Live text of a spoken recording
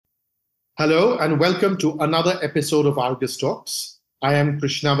Hello and welcome to another episode of Argus Talks. I am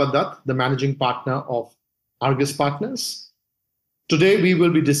Krishnava Dutt, the managing partner of Argus Partners. Today we will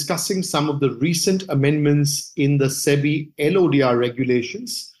be discussing some of the recent amendments in the SEBI LODR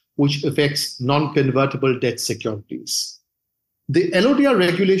regulations, which affects non-convertible debt securities. The LODR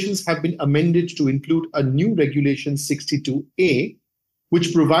regulations have been amended to include a new regulation 62A,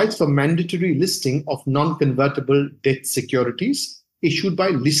 which provides for mandatory listing of non-convertible debt securities issued by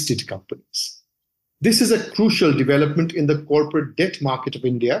listed companies. This is a crucial development in the corporate debt market of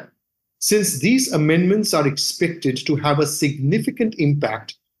India, since these amendments are expected to have a significant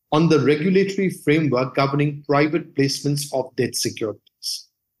impact on the regulatory framework governing private placements of debt securities.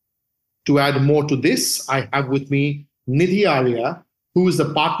 To add more to this, I have with me Nidhi Arya, who is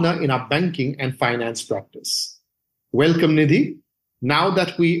a partner in our banking and finance practice. Welcome, Nidhi. Now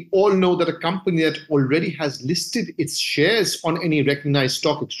that we all know that a company that already has listed its shares on any recognized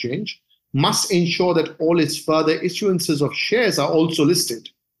stock exchange must ensure that all its further issuances of shares are also listed.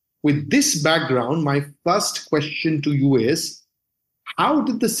 With this background, my first question to you is, how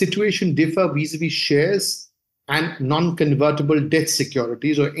did the situation differ vis-a-vis shares and non-convertible debt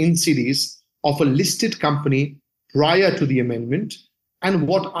securities or NCDs of a listed company prior to the amendment? And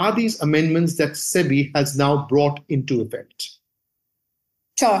what are these amendments that SEBI has now brought into effect?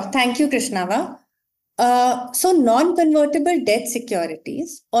 Sure. Thank you, Krishnava. So non-convertible debt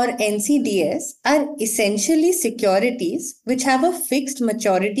securities or NCDs are essentially securities which have a fixed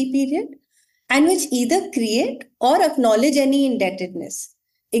maturity period and which either create or acknowledge any indebtedness.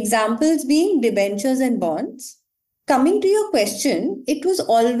 Examples being debentures and bonds. Coming to your question, it was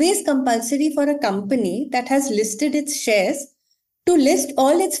always compulsory for a company that has listed its shares to list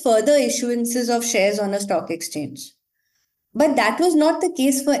all its further issuances of shares on a stock exchange. But that was not the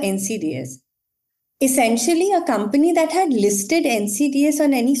case for NCDs. Essentially, a company that had listed NCDs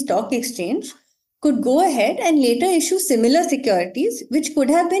on any stock exchange could go ahead and later issue similar securities, which could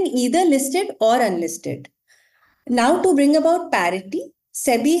have been either listed or unlisted. Now, to bring about parity,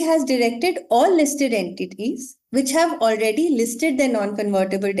 SEBI has directed all listed entities, which have already listed their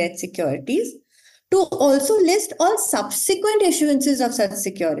non-convertible debt securities, to also list all subsequent issuances of such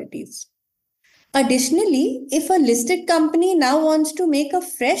securities. Additionally, if a listed company now wants to make a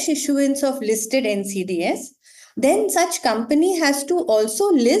fresh issuance of listed NCDs, then such company has to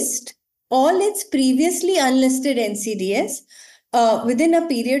also list all its previously unlisted NCDs within a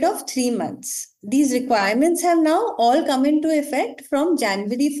period of 3 months. These requirements have now all come into effect from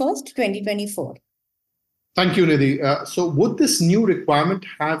January 1st, 2024. Thank you, Nidhi. So would this new requirement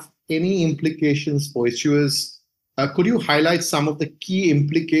have any implications for issuers? Could you highlight some of the key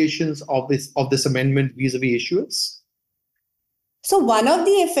implications of this amendment vis-a-vis issuers? So one of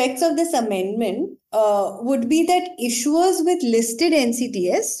the effects of this amendment would be that issuers with listed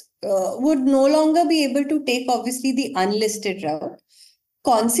NCDs would no longer be able to take obviously the unlisted route.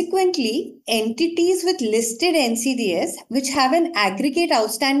 Consequently, entities with listed NCDs which have an aggregate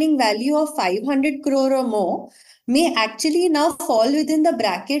outstanding value of 500 crore or more may actually now fall within the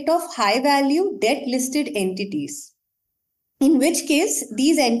bracket of high-value debt-listed entities, in which case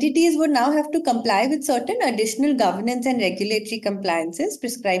these entities would now have to comply with certain additional governance and regulatory compliances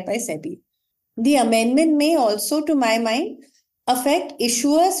prescribed by SEBI. The amendment may also, to my mind, affect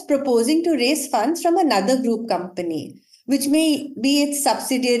issuers proposing to raise funds from another group company, which may be its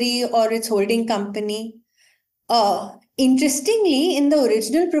subsidiary or its holding company. Interestingly, in the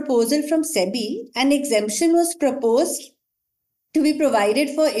original proposal from SEBI, an exemption was proposed to be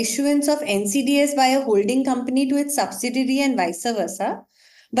provided for issuance of NCDs by a holding company to its subsidiary and vice versa.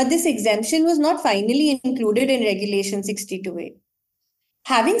 But this exemption was not finally included in Regulation 62A.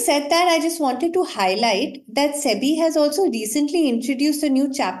 Having said that, I just wanted to highlight that SEBI has also recently introduced a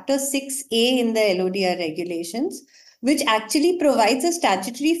new Chapter 6A in the LODR regulations, which actually provides a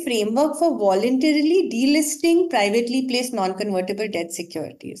statutory framework for voluntarily delisting privately placed non-convertible debt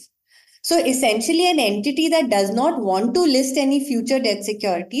securities. So essentially, an entity that does not want to list any future debt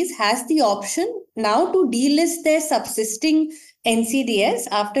securities has the option now to delist their subsisting NCDs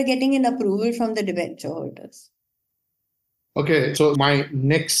after getting an approval from the debenture holders. Okay, so my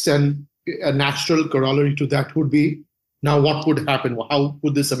next and a natural corollary to that would be, now what would happen? How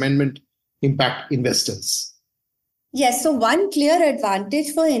would this amendment impact investors? Yes, so one clear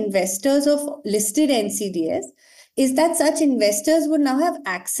advantage for investors of listed NCDs is that such investors would now have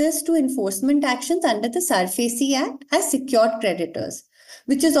access to enforcement actions under the SARFAESI Act as secured creditors,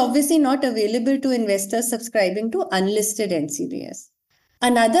 which is obviously not available to investors subscribing to unlisted NCDs.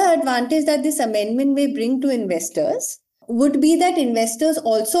 Another advantage that this amendment may bring to investors would be that investors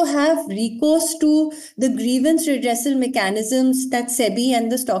also have recourse to the grievance redressal mechanisms that SEBI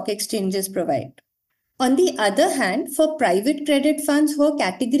and the stock exchanges provide. On the other hand, for private credit funds who are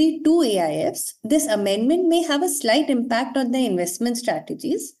Category 2 AIFs, this amendment may have a slight impact on their investment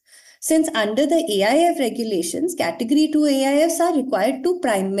strategies, since under the AIF regulations, Category 2 AIFs are required to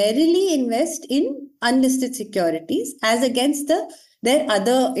primarily invest in unlisted securities as against their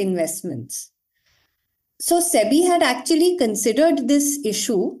other investments. So SEBI had actually considered this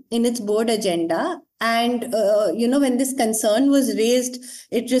issue in its board agenda. And, when this concern was raised,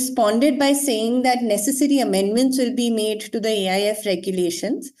 it responded by saying that necessary amendments will be made to the AIF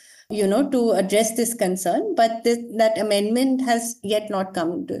regulations, to address this concern. But that amendment has yet not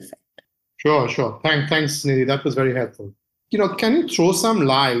come into effect. Sure. Thanks, Nidhi. That was very helpful. Can you throw some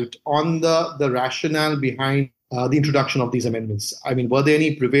light on the rationale behind the introduction of these amendments? I mean, were there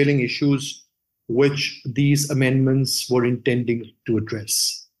any prevailing issues which these amendments were intending to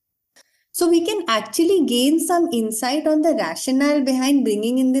address? So we can actually gain some insight on the rationale behind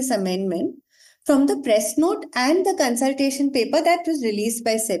bringing in this amendment from the press note and the consultation paper that was released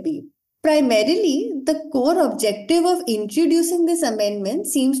by SEBI. Primarily, the core objective of introducing this amendment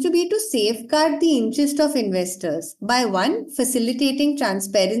seems to be to safeguard the interest of investors by 1, facilitating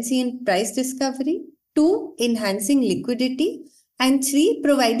transparency in price discovery, 2, enhancing liquidity, and 3,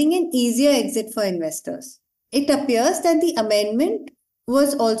 providing an easier exit for investors. It appears that the amendment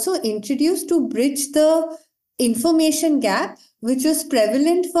was also introduced to bridge the information gap which was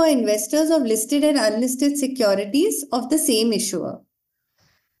prevalent for investors of listed and unlisted securities of the same issuer.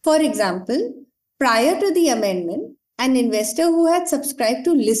 For example, prior to the amendment, an investor who had subscribed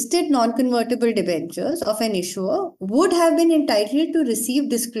to listed non-convertible debentures of an issuer would have been entitled to receive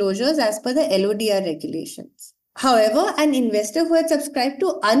disclosures as per the LODR regulations. However, an investor who had subscribed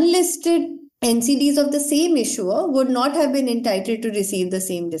to unlisted NCDs of the same issuer would not have been entitled to receive the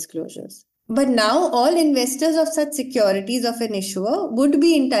same disclosures. But now all investors of such securities of an issuer would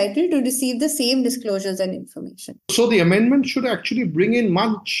be entitled to receive the same disclosures and information. So the amendment should actually bring in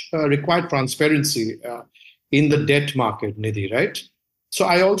much required transparency in the debt market, Nidhi, right? So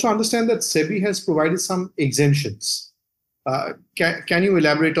I also understand that SEBI has provided some exemptions. Can you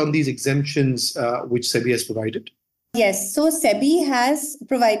elaborate on these exemptions which SEBI has provided? Yes, so SEBI has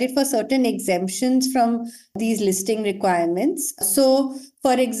provided for certain exemptions from these listing requirements. So,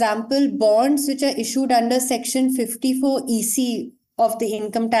 for example, bonds which are issued under Section 54 EC of the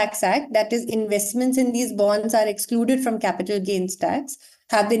Income Tax Act, that is, investments in these bonds are excluded from capital gains tax,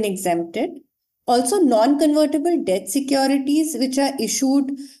 have been exempted. Also, non-convertible debt securities which are issued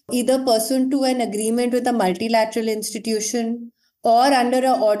either pursuant to an agreement with a multilateral institution or under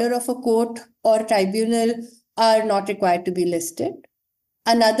an order of a court or tribunal are not required to be listed.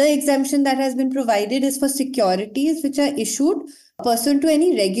 Another exemption that has been provided is for securities which are issued pursuant to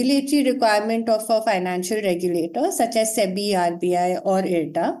any regulatory requirement of a financial regulator such as SEBI, RBI or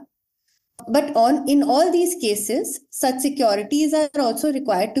IRDA. But in all these cases, such securities are also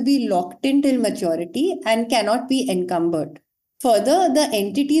required to be locked in till maturity and cannot be encumbered. Further, the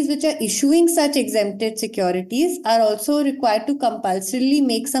entities which are issuing such exempted securities are also required to compulsorily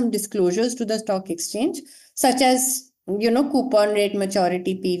make some disclosures to the stock exchange, such as, coupon rate,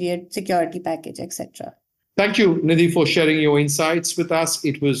 maturity period, security package, etc. Thank you, Nidhi, for sharing your insights with us.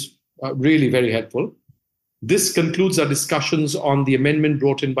 It was really very helpful. This concludes our discussions on the amendment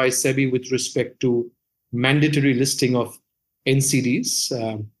brought in by SEBI with respect to mandatory listing of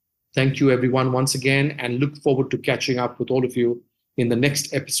NCDs. Thank you, everyone, once again, and look forward to catching up with all of you in the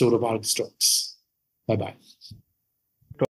next episode of Argus Talks. Bye-bye.